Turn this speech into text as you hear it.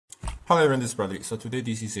Hello everyone, this is Bradley. So today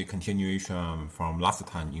this is a continuation from last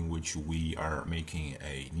time in which we are making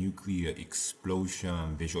a nuclear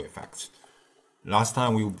explosion visual effect. Last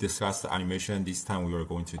time we discussed the animation, this time we are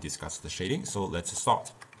going to discuss the shading. So let's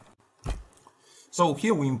start. So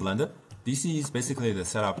here we in Blender, this is basically the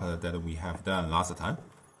setup that we have done last time.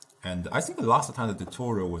 And I think last time the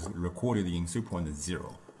tutorial was recorded in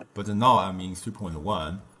 3.0, but now I'm in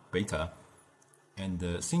 3.1 beta.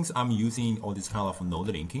 And since I'm using all this kind of node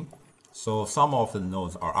linking, so some of the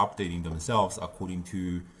nodes are updating themselves according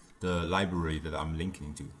to the library that I'm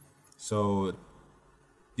linking to. So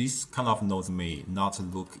these kind of nodes may not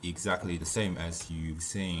look exactly the same as you've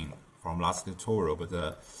seen from last tutorial,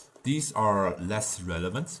 but these are less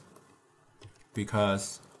relevant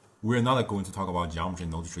because we're not going to talk about geometry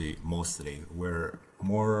node tree mostly. We're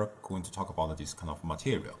more going to talk about this kind of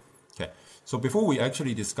material. Okay, so before we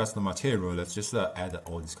actually discuss the material, let's just add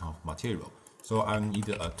all this kind of material. So I need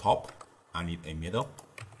a top, I need a middle,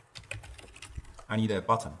 I need a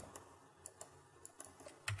bottom.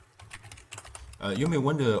 You may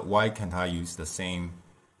wonder why can't I use the same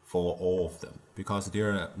for all of them? Because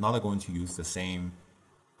they're not going to use the same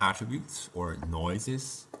attributes or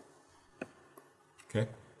noises. Okay,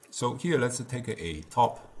 so here let's take a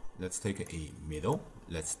top, let's take a middle,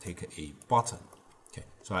 let's take a bottom. Okay,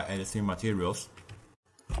 so I added 3 materials.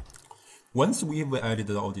 Once we've added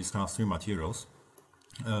all these kind of 3 materials,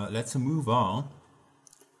 let's move on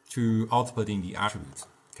to outputting the attributes.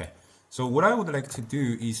 Okay, so what I would like to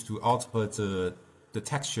do is to output the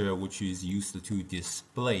texture which is used to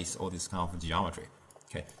displace all this kind of geometry.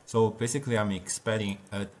 Okay, so basically I'm expecting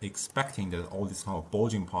that all this kind of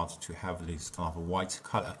bulging parts to have this kind of white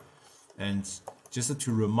color. And just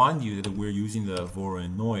to remind you that we're using the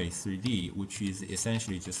Voronoi 3D, which is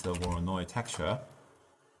essentially just a Voronoi texture,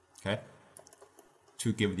 okay,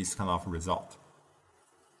 to give this kind of result.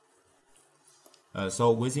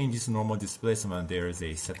 So within this normal displacement, there is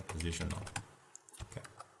a set position node. Okay,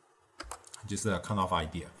 just a kind of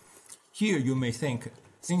idea. Here you may think,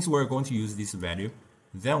 since we're going to use this value,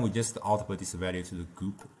 then we just output this value to the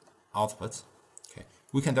group output. Okay,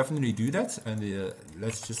 we can definitely do that, and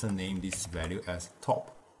let's just name this value as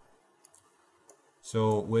top.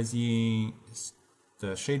 So within the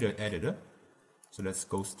shader editor, so let's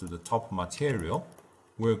go to the top material.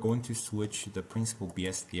 We're going to switch the principal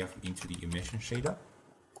BSDF into the emission shader,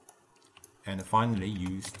 and finally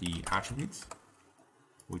use the attributes,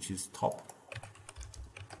 which is top.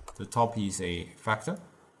 The top is a factor,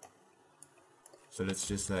 so let's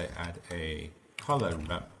just add a color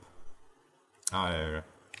ramp.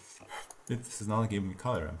 This is not giving me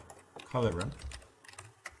color ramp. Color ramp.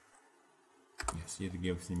 Yes, it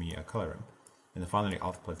gives me a color ramp, and finally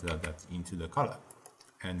output that into the color.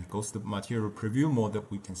 And goes to the material preview mode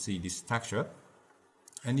that we can see this texture,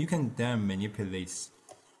 and you can then manipulate.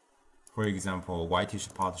 For example, whitish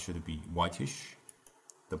part should be whitish,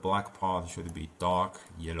 the black part should be dark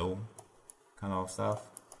yellow, kind of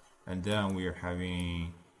stuff, and then we're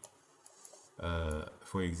having,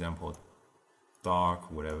 for example,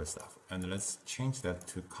 dark whatever stuff, and let's change that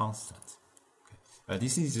to constant. Okay.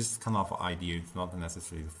 This is just kind of idea; it's not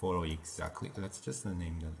necessarily to follow exactly. Let's just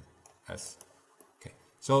name them as.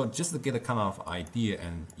 So just to get a kind of idea,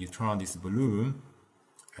 and you turn on this balloon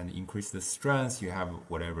and increase the strength, you have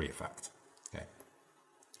whatever effect. Okay.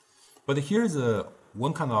 But here's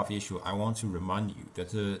one kind of issue I want to remind you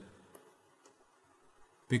that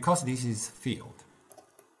because this is field,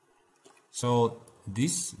 so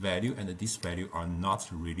this value and this value are not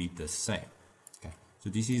really the same. Okay.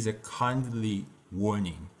 So this is a kindly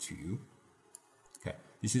warning to you. Okay.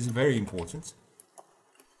 This is very important.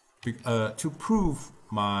 To prove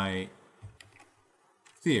my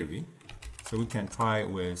theory, so we can try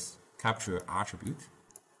with capture attribute,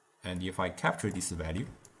 and if I capture this value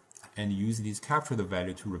and use this capture the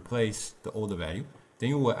value to replace the older value, then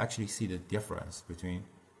you will actually see the difference between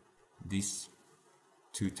these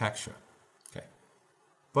 2 texture. Okay,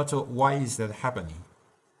 but why is that happening?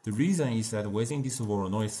 The reason is that within this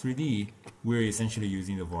Voronoi 3D, we're essentially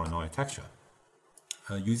using the Voronoi texture.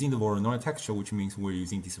 Using the Voronoi texture, which means we're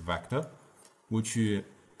using this vector, which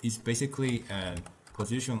is basically a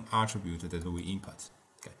position attribute that we input.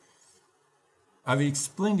 Okay. I've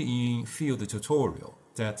explained in field tutorial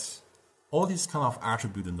that all this kind of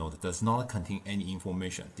attribute node does not contain any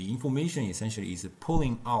information. The information essentially is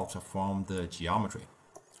pulling out from the geometry,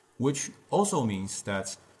 which also means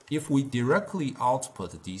that if we directly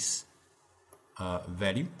output this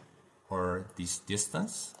value or this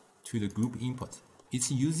distance to the group input, it's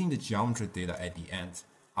using the geometry data at the end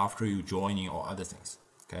after you joining or other things.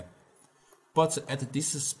 Okay, But at this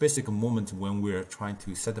specific moment when we're trying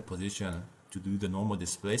to set the position to do the normal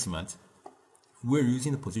displacement, we're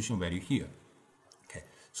using the position value here. Okay,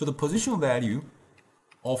 so the position value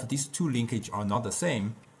of these two linkages are not the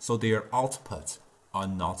same, so their outputs are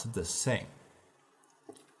not the same.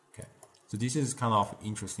 Okay, so this is kind of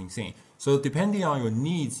interesting thing. So depending on your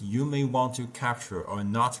needs, you may want to capture or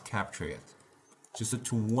not capture it, just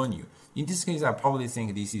to warn you. In this case, I probably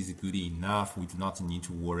think this is good enough. We do not need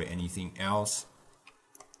to worry anything else.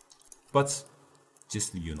 But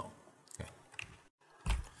just so you know. Okay.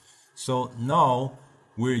 So now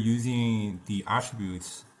we're using the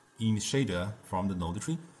attributes in the shader from the node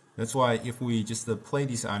tree. That's why if we just play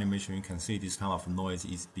this animation, you can see this kind of noise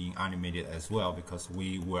is being animated as well, because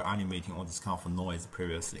we were animating all this kind of noise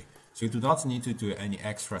previously. So you do not need to do any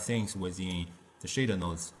extra things within the shader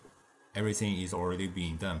nodes. Everything is already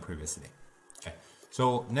being done previously. Okay.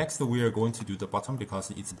 So next we are going to do the bottom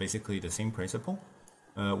because it's basically the same principle.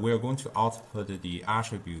 We are going to output the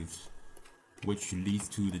attributes which leads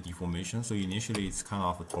to the deformation. So initially it's kind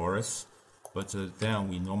of a torus, but then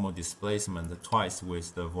we normal displacement twice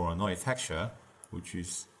with the Voronoi texture, which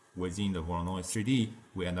is within the Voronoi 3D,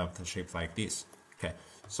 we end up with a shape like this. Okay,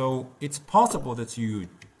 so it's possible that you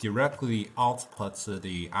directly output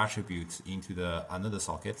the attributes into the another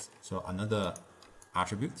socket, so another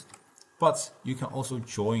attribute, but you can also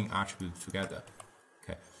join attributes together.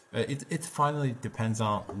 Okay, it finally depends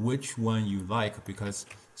on which one you like, because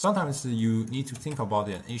sometimes you need to think about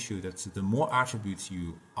an issue that the more attributes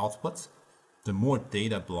you output, the more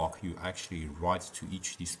data block you actually write to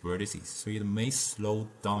each of these vertices. So it may slow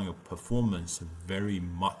down your performance very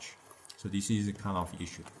much. So this is a kind of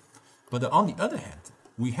issue. But on the other hand,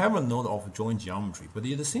 we have a node of join geometry, but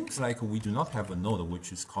it seems like we do not have a node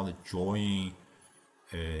which is called join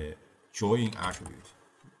attribute.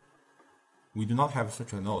 We do not have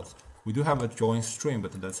such a node. We do have a join string,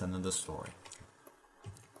 but that's another story.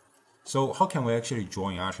 So how can we actually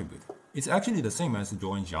join attribute? It's actually the same as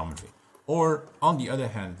join geometry. Or on the other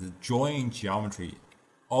hand, the join geometry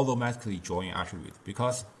automatically join attribute,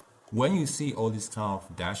 because when you see all this kind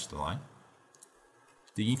of dashed line,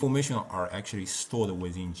 the information are actually stored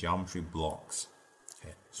within geometry blocks.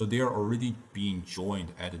 Okay, so they are already being joined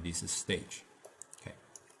at this stage.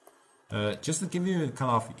 Okay, just to give you a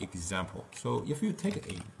kind of example. So if you take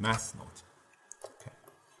a math node, okay,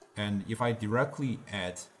 and if I directly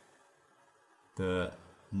add the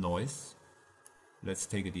noise, let's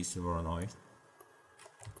take this raw noise,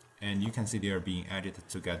 and you can see they are being added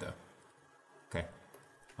together. Okay,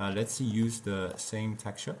 let's use the same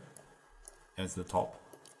texture as the top.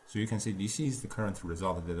 So you can see this is the current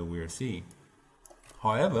result that we are seeing.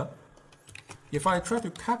 However, if I try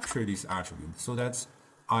to capture this attribute so that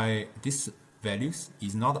this values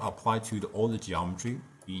is not applied to all the geometry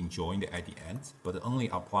being joined at the end, but only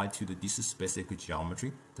applied to this specific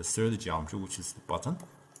geometry, the third geometry, which is the button,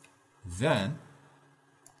 then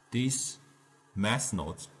this math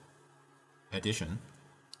node addition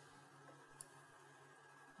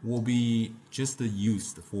will be just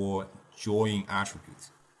used for join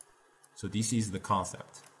attributes. So this is the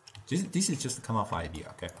concept. This is just a kind of idea,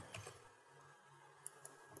 okay?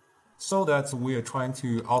 So that we are trying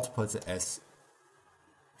to output as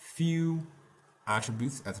few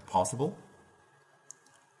attributes as possible.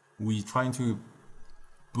 We're trying to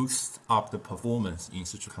boost up the performance in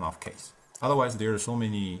such a kind of case. Otherwise, there are so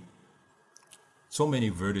many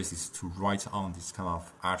vertices to write on this kind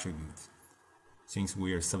of attributes, since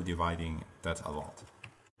we are subdividing that a lot.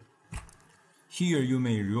 Here you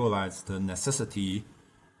may realize the necessity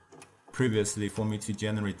previously for me to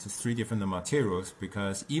generate 3 different materials,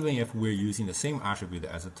 because even if we're using the same attribute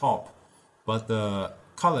as the top, but the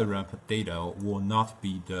color ramp data will not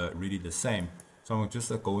be really the same. So I'm just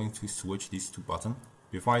going to switch these 2 buttons.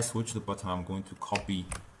 Before I switch the button, I'm going to copy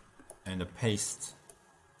and paste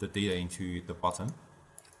the data into the button.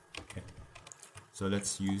 Okay. So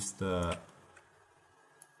let's use the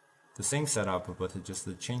same setup, but just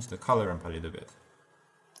to change the color ramp a little bit.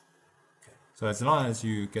 Okay. So as long as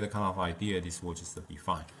you get a kind of idea, this will just be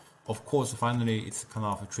fine. Of course, finally, it's kind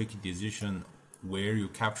of a tricky decision where you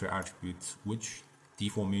capture attributes, which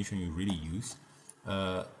deformation you really use.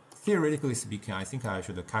 Theoretically speaking, I think I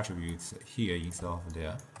should attributes here instead of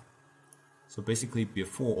there. So basically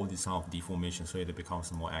before all this kind of deformation, so it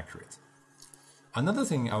becomes more accurate. Another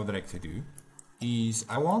thing I would like to do is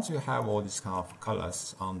I want to have all these kind of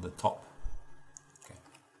colors on the top. Okay.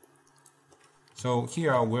 So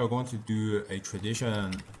here we're going to do a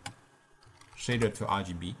tradition shader to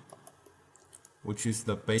RGB, which is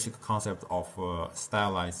the basic concept of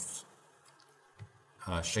stylized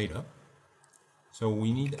shader. So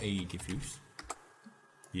we need a diffuse,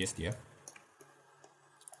 BSDF,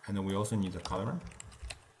 and then we also need a colorant.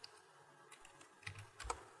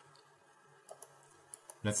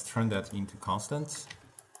 Let's turn that into constant,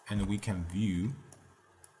 and we can view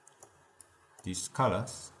these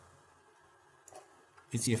colors.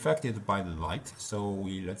 It's affected by the light, so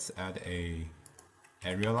let's add a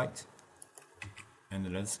area light,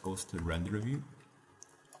 and let's go to render view.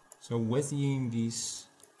 So within this,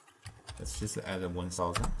 let's just add a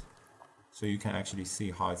 1000, so you can actually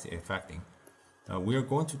see how it's affecting. We are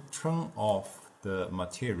going to turn off the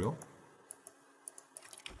material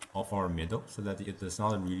of our middle so that it does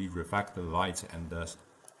not really reflect the light and thus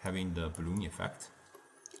having the balloon effect.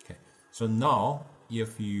 Okay, so now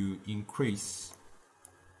if you increase,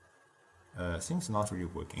 things not really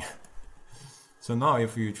working. So now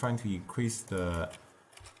if you're trying to increase the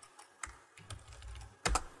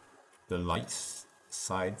light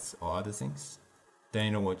sides or other things,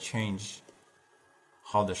 then it will change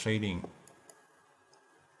how the shading,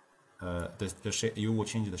 you will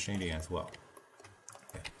change the shading as well.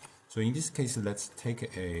 Okay. So in this case, let's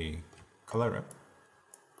take a color wrap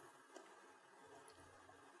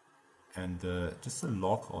and just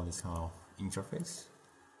lock all this kind of interface.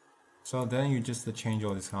 So then you just change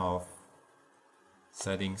all this kind of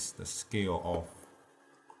settings, the scale of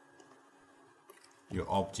your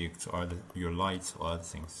objects or your lights or other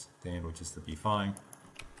things, then it will just be fine.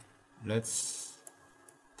 Let's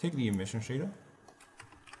take the emission shader.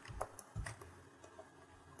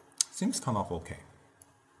 Seems kind of okay.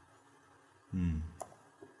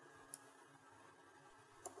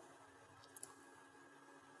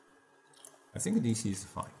 I think this is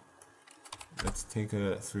fine. Let's take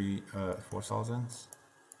a 4000.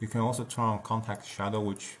 You can also turn on contact shadow,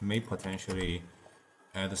 which may potentially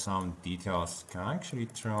add some details. Can I actually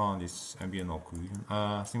turn on this ambient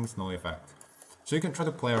occlusion? Seems no effect. So you can try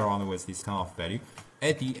to play around with this kind of value.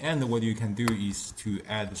 At the end, what you can do is to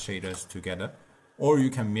add the shaders together, or you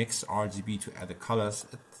can mix RGB to add the colors.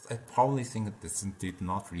 I probably think this did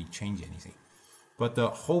not really change anything. But the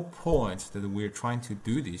whole point that we're trying to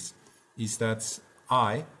do this is that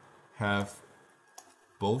I have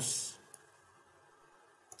both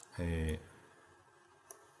I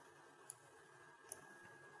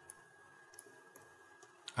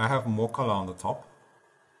have more color on the top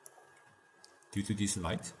due to this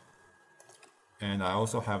light, and I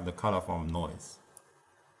also have the color from noise.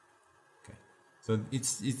 Okay, so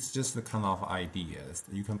it's just the kind of idea.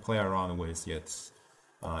 You can play around with it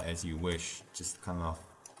as you wish, just kind of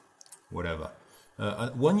whatever.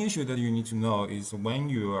 One issue that you need to know is when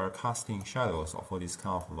you are casting shadows for this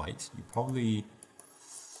kind of light, you probably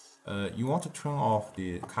you want to turn off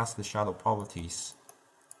the cast shadow properties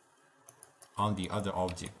on the other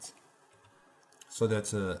object so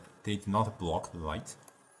that they do not block the light.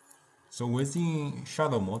 So within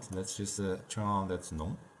shadow mode, let's just turn on that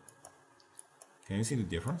none. Can you see the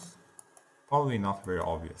difference? Probably not very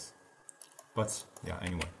obvious, but yeah,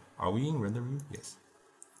 anyway. Are we in render view? Yes.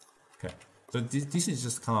 Okay, so this is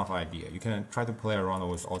just kind of idea. You can try to play around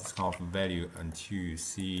with all this kind of value until you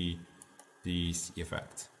see this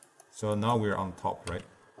effect. So now we're on top, right?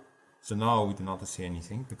 So now we do not see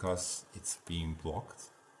anything because it's being blocked.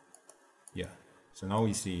 Yeah, so now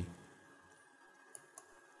we see,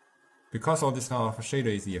 because all this kind of shader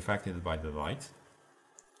is affected by the light,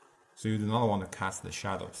 so you do not want to cast the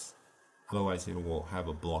shadows, otherwise it will have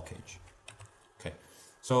a blockage. Okay,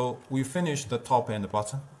 so we finished the top and the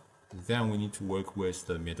bottom, then we need to work with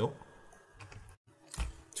the middle.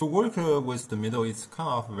 To work with the middle, it's kind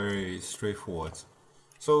of very straightforward.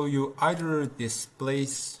 So you either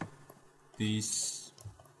displace this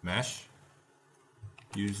mesh,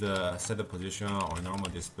 use a set position or normal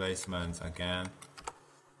displacement again,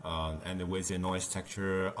 and with a noise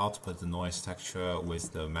texture, output the noise texture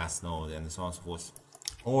with the mask node and so on and so forth.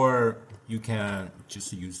 Or you can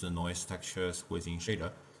just use the noise textures within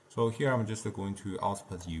shader. So here I'm just going to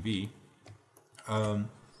output UV.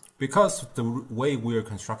 Because the way we are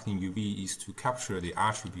constructing UV is to capture the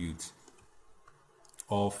attribute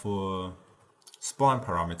of spline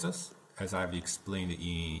parameters, as I've explained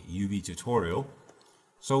in UV tutorial.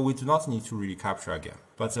 So we do not need to really capture again,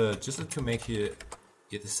 but just to make it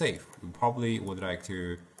safe, we probably would like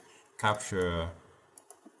to capture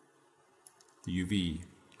the UV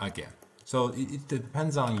again. So it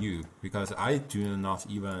depends on you, because I do not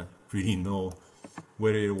even really know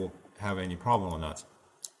whether it will have any problem or not.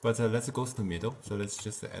 But let's go to the middle. So let's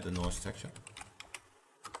just add the noise texture.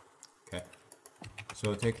 Okay.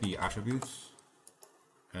 So take the attributes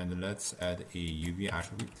and let's add a UV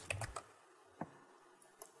attribute.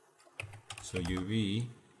 So UV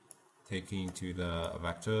taking to the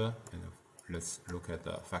vector, and let's look at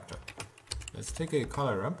the factor. Let's take a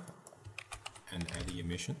color ramp and add the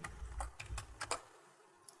emission.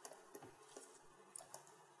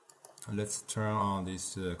 Let's turn on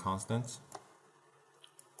this constant.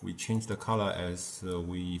 We change the color as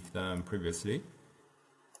we've done previously.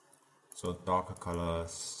 So darker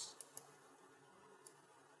colors,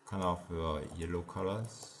 kind of yellow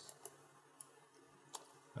colors.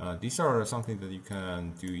 These are something that you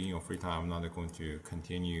can do in your free time. I'm not going to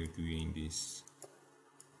continue doing this.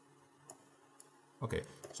 Okay,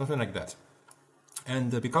 something like that. And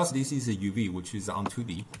because this is a UV, which is on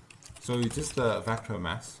 2D, so it's just a vector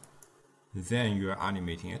mass. Then you're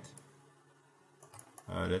animating it.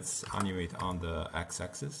 Let's animate on the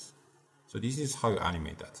x-axis. So this is how you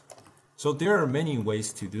animate that. So there are many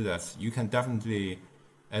ways to do that. You can definitely,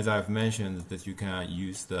 as I've mentioned, that you can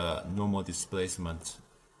use the normal displacement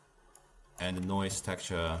and noise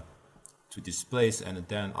texture to displace and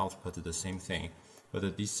then output the same thing.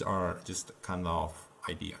 But these are just kind of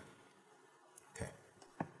idea. Okay.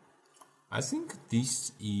 I think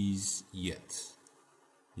this is it.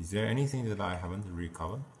 Is there anything that I haven't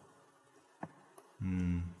recovered?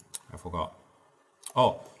 I forgot.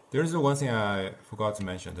 Oh, there's one thing I forgot to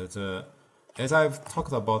mention. That as I've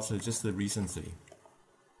talked about just recently,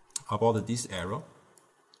 about this error,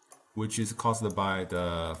 which is caused by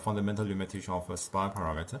the fundamental limitation of a spline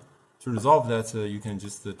parameter. To resolve that, you can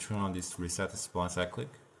just turn on this reset spline cyclic,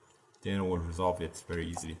 then it will resolve it very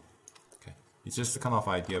easily. Okay, it's just a kind of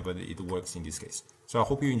idea, but it works in this case. So I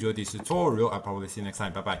hope you enjoyed this tutorial. I'll probably see you next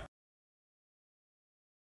time. Bye bye.